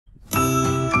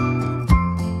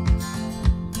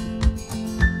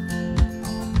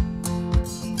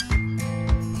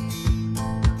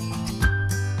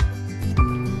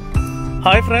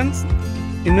Hi friends,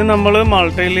 ഇന്ന് നമ്മൾ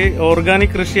മാൾട്ടയിൽ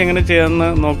organic കൃഷി എങ്ങനെ ചെയ്യാമെന്ന്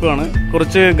നോക്കുകയാണ്.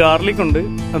 കുറച്ച് ഗാർലിക് ഉണ്ട്,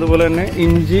 അതുപോലെ തന്നെ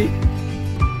ഇഞ്ചി,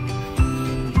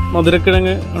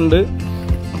 മധുരക്കിഴങ്ങ് ഉണ്ട്.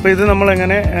 അപ്പോൾ ഇത്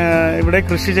നമ്മളെങ്ങനെ ഇവിടെ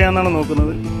കൃഷി ചെയ്യാമെന്നാണ്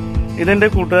നോക്കുന്നത്. ഇതെൻ്റെ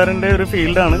കൂട്ടുകാരൻ്റെ ഒരു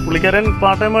ഫീൽഡാണ്. പുള്ളിക്കാരൻ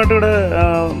പാർട്ട് ടൈമായിട്ട് ഇവിടെ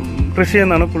കൃഷി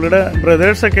ചെയ്യുന്നതാണ്. പുള്ളിയുടെ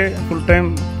ബ്രദേഴ്സൊക്കെ ഫുൾ ടൈം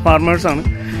ഫാർമേഴ്സാണ്.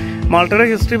 മാൾട്ടയുടെ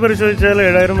ഹിസ്റ്ററി പരിശോധിച്ചാൽ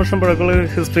 7000 വർഷം പഴക്കമുള്ള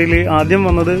ഹിസ്റ്ററിയിൽ ആദ്യം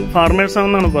വന്നത്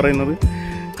ഫാർമേഴ്സാണെന്നാണ് പറയുന്നത്.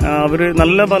 അവർ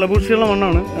നല്ല ഫലഭൂഷ്ടിയുള്ള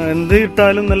മണ്ണാണ്, എന്ത്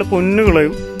ഇട്ടാലും നല്ല പൊന്നു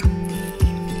വിളയും.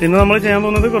 ഇന്ന് നമ്മൾ ചെയ്യാൻ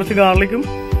പോകുന്നത് കുറച്ച് ഗാർലിക്കും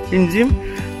ഇഞ്ചിയും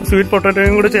സ്വീറ്റ്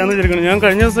പൊട്ടാറ്റോയും കൂടെ ചെയ്യാൻ വെച്ചിരിക്കണം. ഞാൻ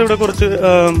കഴിഞ്ഞ ദിവസം ഇവിടെ കുറച്ച്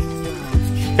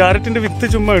ക്യാരറ്റിൻ്റെ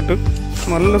വിത്ത് ചുമ്മാ ഇട്ട്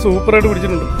നല്ല സൂപ്പറായിട്ട്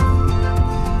പിടിച്ചിട്ടുണ്ട്.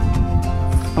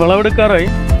 വിളവെടുക്കാറായി.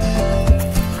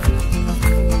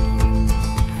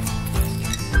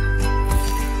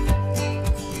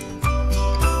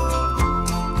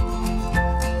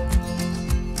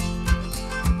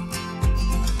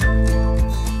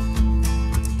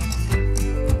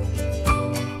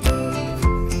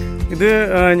 ഇത്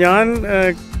ഞാൻ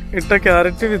ഇട്ട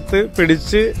ക്യാരറ്റ് വിത്ത്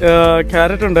പിടിച്ച്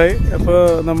ക്യാരറ്റ് ഉണ്ടായി. അപ്പോൾ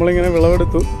നമ്മളിങ്ങനെ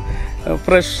വിളവെടുത്തു.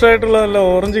 ഫ്രഷായിട്ടുള്ള നല്ല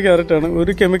ഓറഞ്ച് ക്യാരറ്റാണ്,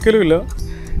 ഒരു കെമിക്കലും ഇല്ല,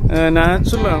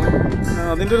 നാച്ചുറലാണ്.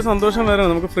 അതിൻ്റെ ഒരു സന്തോഷം വേറെ.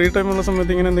 നമുക്ക് ഫ്രീ ടൈമുള്ള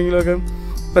സമയത്ത് ഇങ്ങനെ എന്തെങ്കിലുമൊക്കെ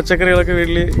പച്ചക്കറികളൊക്കെ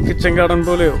വീട്ടിൽ കിച്ചൺ ഗാർഡൻ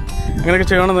പോലെയോ അങ്ങനെയൊക്കെ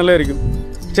ചെയ്യണം, നല്ലതായിരിക്കും.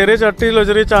 ചെറിയ ചട്ടിയിലോ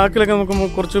ചെറിയ ചാക്കിലൊക്കെ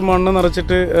നമുക്ക് കുറച്ച് മണ്ണ്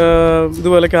നിറച്ചിട്ട്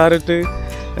ഇതുപോലെ ക്യാരറ്റ്,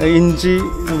 ഇഞ്ചി,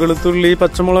 വെളുത്തുള്ളി,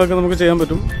 പച്ചമുളകൊക്കെ നമുക്ക് ചെയ്യാൻ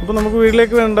പറ്റും. അപ്പോൾ നമുക്ക്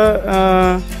വീട്ടിലേക്ക് വേണ്ട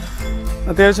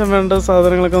അത്യാവശ്യം വേണ്ട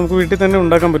സാധനങ്ങളൊക്കെ നമുക്ക് വീട്ടിൽ തന്നെ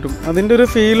ഉണ്ടാക്കാൻ പറ്റും. അതിൻ്റെ ഒരു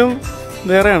ഫീലും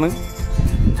വേറെയാണ്.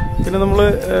 പിന്നെ നമ്മൾ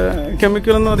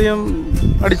കെമിക്കലൊന്നും അധികം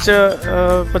അടിച്ച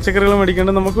പച്ചക്കറികൾ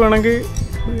മേടിക്കേണ്ട, നമുക്ക് വേണമെങ്കിൽ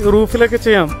റൂഫിലൊക്കെ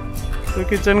ചെയ്യാം.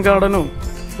 കിച്ചൺ ഗാർഡനോ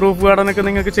റൂഫ് ഗാർഡനൊക്കെ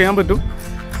നിങ്ങൾക്ക് ചെയ്യാൻ പറ്റും.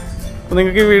 അപ്പോൾ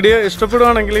നിങ്ങൾക്ക് ഈ വീഡിയോ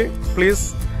ഇഷ്ടപ്പെടുകയാണെങ്കിൽ please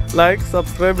like,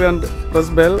 subscribe and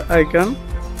press bell icon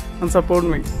and support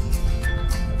me.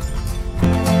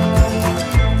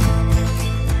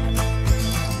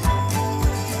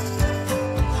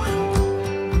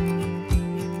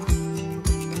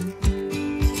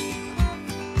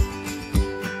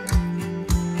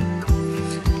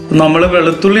 നമ്മൾ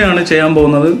വെളുത്തുള്ളിയാണ് ചെയ്യാൻ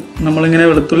പോകുന്നത്. നമ്മളിങ്ങനെ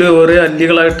വെളുത്തുള്ളി ഓരോ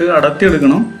അല്ലികളായിട്ട്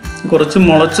അടർത്തിയെടുക്കണം. കുറച്ച്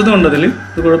മുളച്ചതുകൊണ്ട് അതിൽ,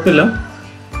 ഇത് കുഴപ്പമില്ല.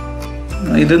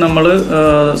 ഇത് നമ്മൾ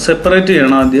സെപ്പറേറ്റ്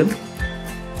ചെയ്യണം ആദ്യം.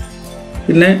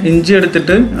 പിന്നെ ഇഞ്ചി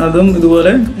എടുത്തിട്ട് അതും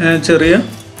ഇതുപോലെ ചെറിയ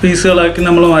പീസുകളാക്കി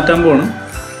നമ്മൾ മാറ്റാൻ പോകണം.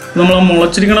 നമ്മൾ ആ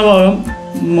മുളച്ചിരിക്കുന്ന ഭാഗം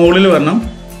മുകളിൽ വരണം.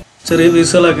 ചെറിയ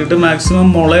പീസുകളാക്കിയിട്ട് മാക്സിമം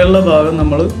മുളയുള്ള ഭാഗം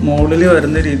നമ്മൾ മുകളിൽ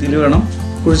വരുന്ന രീതിയിൽ വേണം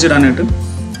കുഴിച്ചിടാനായിട്ട്.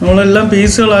 നമ്മളെല്ലാം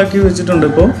പീസുകളാക്കി വെച്ചിട്ടുണ്ട്.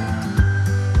 ഇപ്പോൾ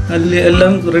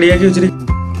എല്ലാം റെഡിയാക്കി വെച്ചിരിക്കും.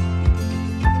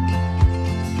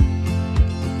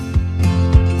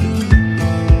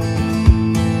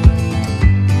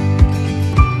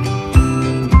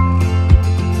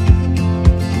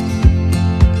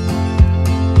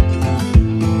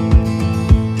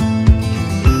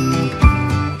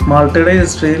 മാൾട്ടയുടെ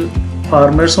ഹിസ്റ്ററിയിൽ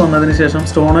ഫാർമേഴ്സ് വന്നതിന് ശേഷം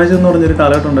സ്റ്റോൺ ഏജ് എന്ന് പറഞ്ഞൊരു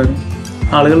കാലഘട്ടം ഉണ്ടായിരുന്നു.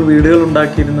 ആളുകൾ വീടുകൾ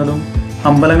ഉണ്ടാക്കിയിരുന്നതും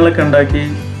അമ്പലങ്ങളൊക്കെ ഉണ്ടാക്കി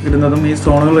ഇരുന്നതും ഈ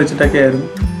സ്റ്റോണുകൾ വെച്ചിട്ടൊക്കെ ആയിരുന്നു.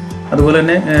 അതുപോലെ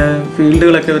തന്നെ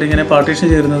ഫീൽഡുകളൊക്കെ അവരിങ്ങനെ പാർട്ടീഷൻ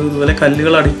ചേരുന്നത് ഇതുപോലെ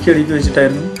കല്ലുകൾ അടുക്കി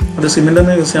വെച്ചിട്ടായിരുന്നു. അത്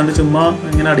സിമെൻ്റൊന്നും യൂസ് ചെയ്യാണ്ട് ചുമ്മാ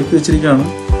ഇങ്ങനെ അടുക്കി വെച്ചിരിക്കുകയാണ്.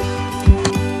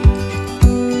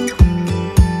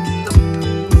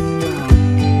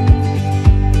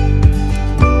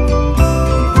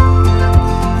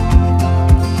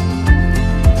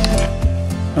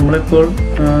 നമ്മളിപ്പോൾ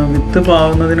വിത്ത്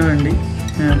പാവുന്നതിന് വേണ്ടി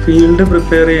ഫീൽഡ്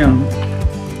പ്രിപ്പയർ ചെയ്യാണ്.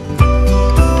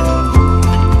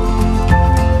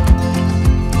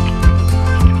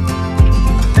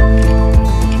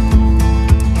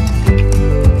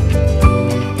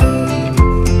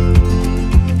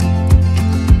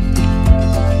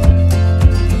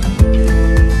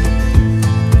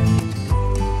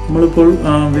 നമ്മളിപ്പോൾ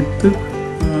വിത്ത്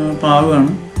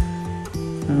പാവുകയാണ്.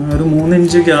 ഒരു 3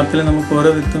 ഇഞ്ച് ഗ്യാപ്പിൽ നമുക്ക്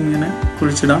ഓരോ വിത്തും ഇങ്ങനെ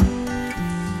കുഴിച്ചിടാം.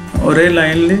 ഒരേ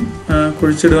ലൈനിൽ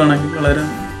കുഴിച്ചിടുകയാണെങ്കിൽ വളരെ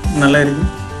നല്ലതായിരിക്കും.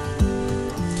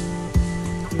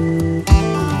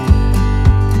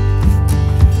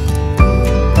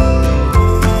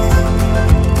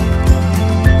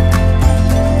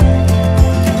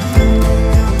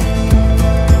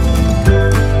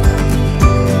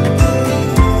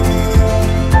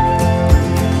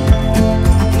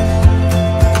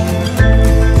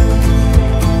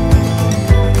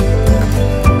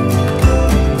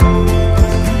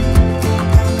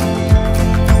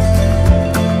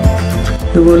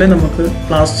 ഇതുപോലെ നമുക്ക്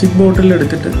പ്ലാസ്റ്റിക് ബോട്ടിൽ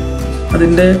എടുത്തിട്ട്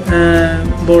അതിൻ്റെ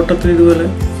ബോട്ടത്തിൽ ഇതുപോലെ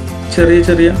ചെറിയ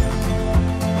ചെറിയ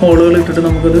ഹോളുകൾ ഇട്ടിട്ട്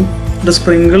നമുക്കത് ഒരു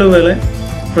സ്പ്രിങ്കിൾ പോലെ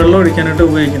വെള്ളം ഒഴിക്കാനായിട്ട്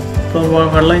ഉപയോഗിക്കാം. അപ്പോൾ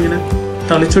വെള്ളം ഇങ്ങനെ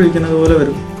തളിച്ചൊഴിക്കുന്നത് പോലെ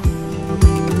വരും.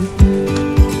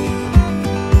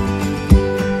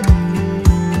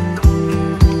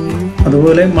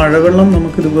 അതുപോലെ മഴവെള്ളം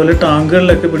നമുക്ക് ഇതുപോലെ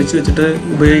ടാങ്കുകളിലൊക്കെ പിടിച്ചു വെച്ചിട്ട്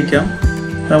ഉപയോഗിക്കാം.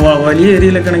 വലിയ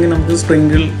ഏരിയയിലൊക്കെ ആണെങ്കിൽ നമുക്ക്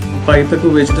സ്പ്രിങ്കിൾ പൈപ്പൊക്കെ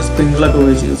ഉപയോഗിച്ചിട്ട് സ്പ്രിങ്കിളൊക്കെ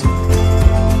ഉപയോഗിച്ച് യൂസ് ചെയ്യാം.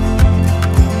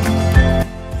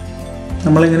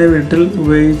 നമ്മളിങ്ങനെ വീട്ടിൽ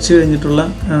ഉപയോഗിച്ച് കഴിഞ്ഞിട്ടുള്ള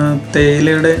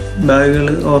തേയിലയുടെ ബാഗുകൾ,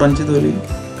 ഓറഞ്ച് തൊലി,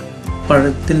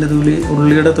 പഴത്തിൻ്റെ തൊലി,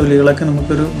 ഉള്ളിയുടെ തൊലികളൊക്കെ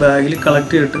നമുക്കൊരു ബാഗിൽ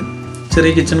കളക്ട് ചെയ്തിട്ട്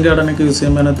ചെറിയ കിച്ചൺ ഗാർഡനൊക്കെ യൂസ്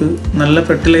ചെയ്യുമ്പോൾ അതിനകത്ത് നല്ല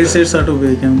ഫെർട്ടിലൈസേഴ്സായിട്ട്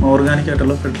ഉപയോഗിക്കാം, ഓർഗാനിക്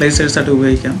ആയിട്ടുള്ള ഫെർട്ടിലൈസേഴ്സായിട്ട്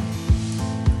ഉപയോഗിക്കാം.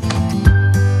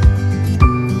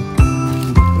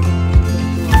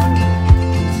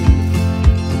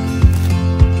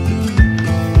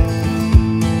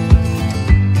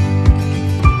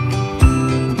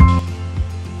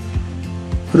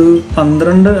 ഒരു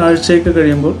 12 ആഴ്ചയൊക്കെ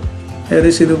കഴിയുമ്പോൾ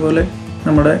ഏകദേശം ഇതുപോലെ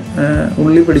നമ്മുടെ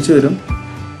ഉള്ളി പിടിച്ചു വരും.